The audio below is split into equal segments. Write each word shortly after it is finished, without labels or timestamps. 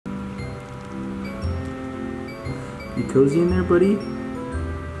You cozy in there, buddy?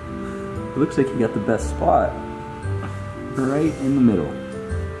 It looks like you got the best spot. Right in the middle.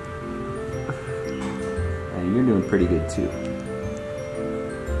 And you're doing pretty good too.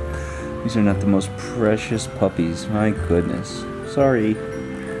 These are not the most precious puppies. My goodness. Sorry.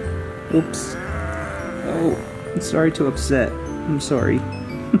 Oops. Oh, I'm sorry to upset. I'm sorry.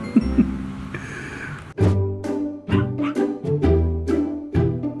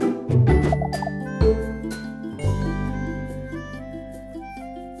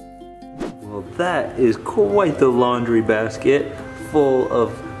 Well, that is quite the laundry basket full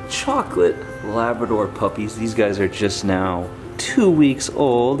of chocolate Labrador puppies. These guys are just now 2 weeks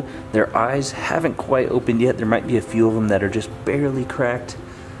old. Their eyes haven't quite opened yet. There might be a few of them that are just barely cracked.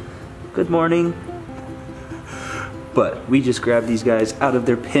 Good morning. But we just grabbed these guys out of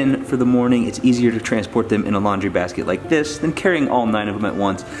their pen for the morning. It's easier to transport them in a laundry basket like this than carrying all 9 of them at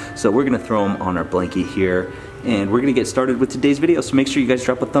once. So we're gonna throw them on our blanket here, and we're gonna get started with today's video. So make sure you guys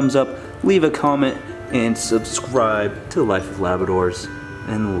drop a thumbs up, leave a comment, and subscribe to Life of Labradors,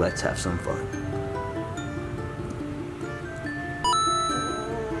 and let's have some fun.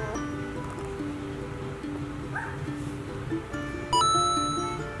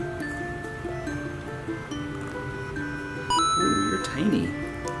 Ooh, you're tiny.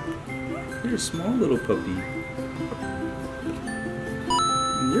 You're a small little puppy.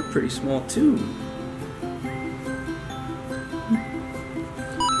 And you're pretty small too.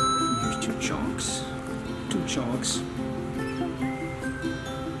 Here's 2 chunks. 2 chunks.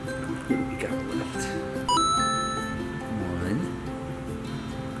 What do we got left? 1,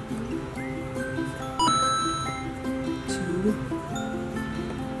 2.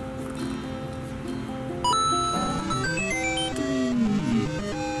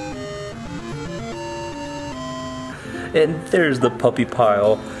 And there's the puppy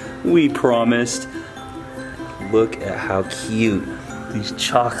pile we promised. Look at how cute these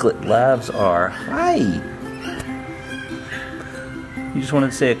chocolate labs are. Hi! You just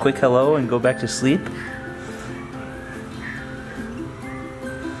wanted to say a quick hello and go back to sleep?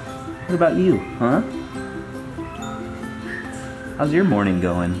 What about you, huh? How's your morning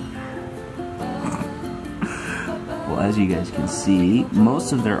going? Well, as you guys can see,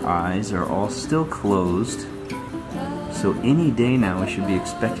 most of their eyes are all still closed. So any day now we should be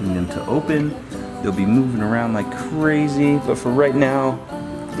expecting them to open. They'll be moving around like crazy, but for right now,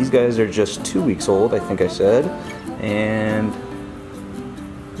 these guys are just 2 weeks old, I think I said, and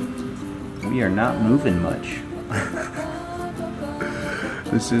we are not moving much.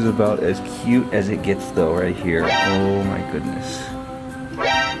 This is about as cute as it gets though right here. Oh my goodness.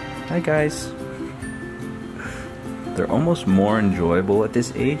 Hi guys. They're almost more enjoyable at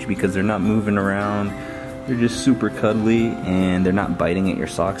this age because they're not moving around. They're just super cuddly, and they're not biting at your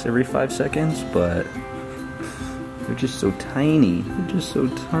socks every 5 seconds, but they're just so tiny. They're just so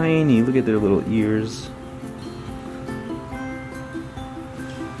tiny. Look at their little ears.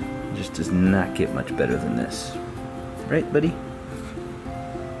 It just does not get much better than this. Right, buddy?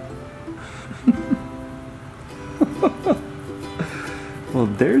 Well,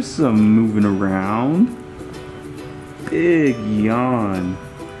 there's some moving around. Big yawn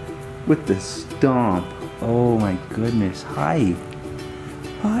with the stomp. Oh my goodness. Hi.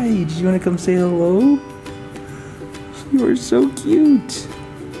 Hi, did you want to come say hello? You are so cute.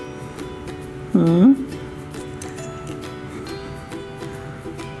 Huh?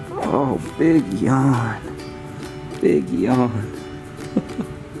 Oh, big yawn. Big yawn.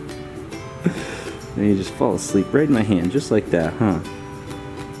 And you just fall asleep right in my hand, just like that, huh?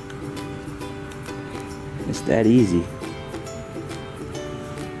 It's that easy.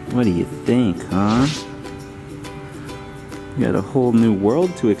 What do you think, huh? We got a whole new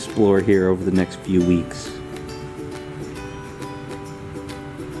world to explore here over the next few weeks.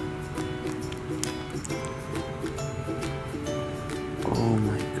 Oh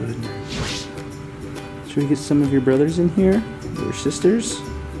my goodness. Should we get some of your brothers in here? Your sisters?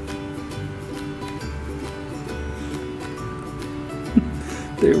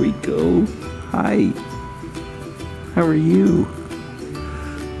 There we go. Hi. How are you?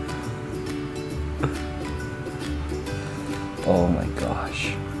 Oh my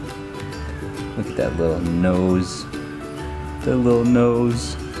gosh. Look at that little nose. That little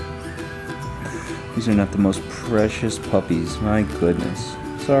nose. These are not the most precious puppies. My goodness.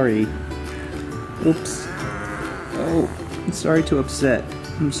 Sorry. Oops. Oh, I'm sorry to upset.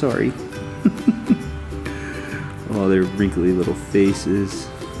 I'm sorry. Oh, their wrinkly little faces.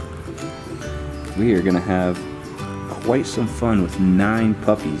 We are gonna have quite some fun with 9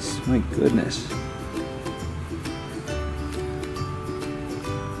 puppies. My goodness.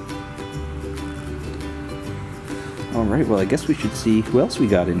 Alright, well I guess we should see who else we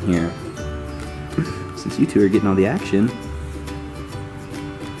got in here. Since you two are getting all the action.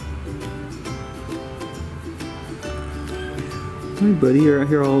 Hey buddy, you're out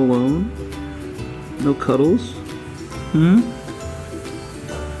here all alone? No cuddles? How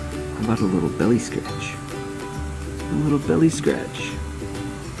about a little belly scratch? A little belly scratch.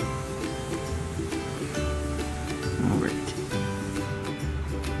 Alright.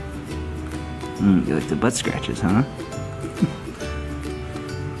 You like the butt scratches, huh?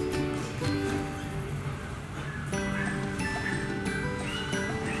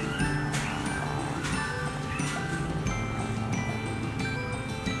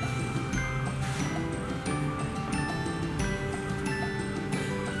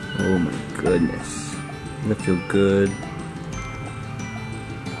 Oh my goodness. Does that feel good?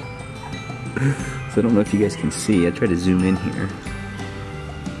 So I don't know if you guys can see. I try to zoom in here.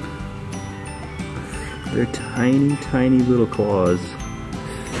 They're tiny, tiny little claws.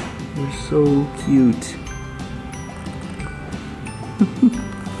 They're so cute.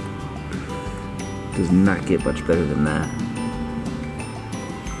 Does not get much better than that.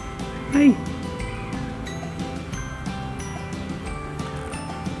 Hi.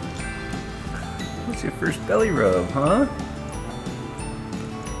 What's your first belly rub, huh?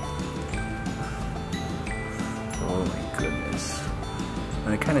 Oh my goodness.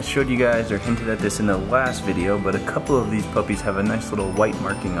 And I kind of showed you guys or hinted at this in the last video, but a couple of these puppies have a nice little white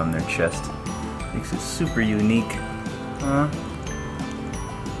marking on their chest. Makes it super unique, huh?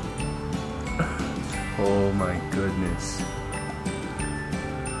 Oh my goodness.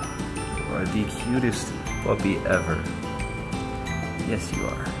 You are the cutest puppy ever. Yes, you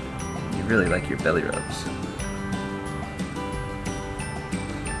are. You really like your belly rubs.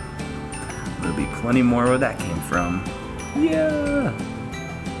 There'll be plenty more where that came from. Yeah!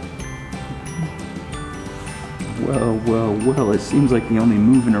 Well, it seems like the only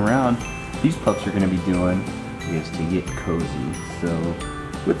moving around these pups are going to be doing is to get cozy. So,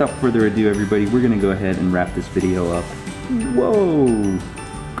 without further ado, everybody, we're going to go ahead and wrap this video up. Whoa!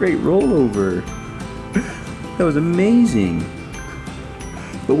 Great rollover! That was amazing!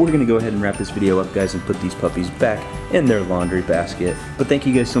 But we're going to go ahead and wrap this video up, guys, and put these puppies back in their laundry basket. But thank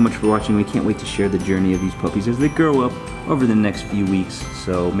you guys so much for watching. We can't wait to share the journey of these puppies as they grow up over the next few weeks.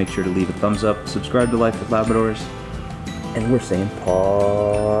 So make sure to leave a thumbs up, subscribe to Life with Labradors, and we're saying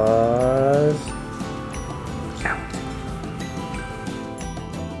pause.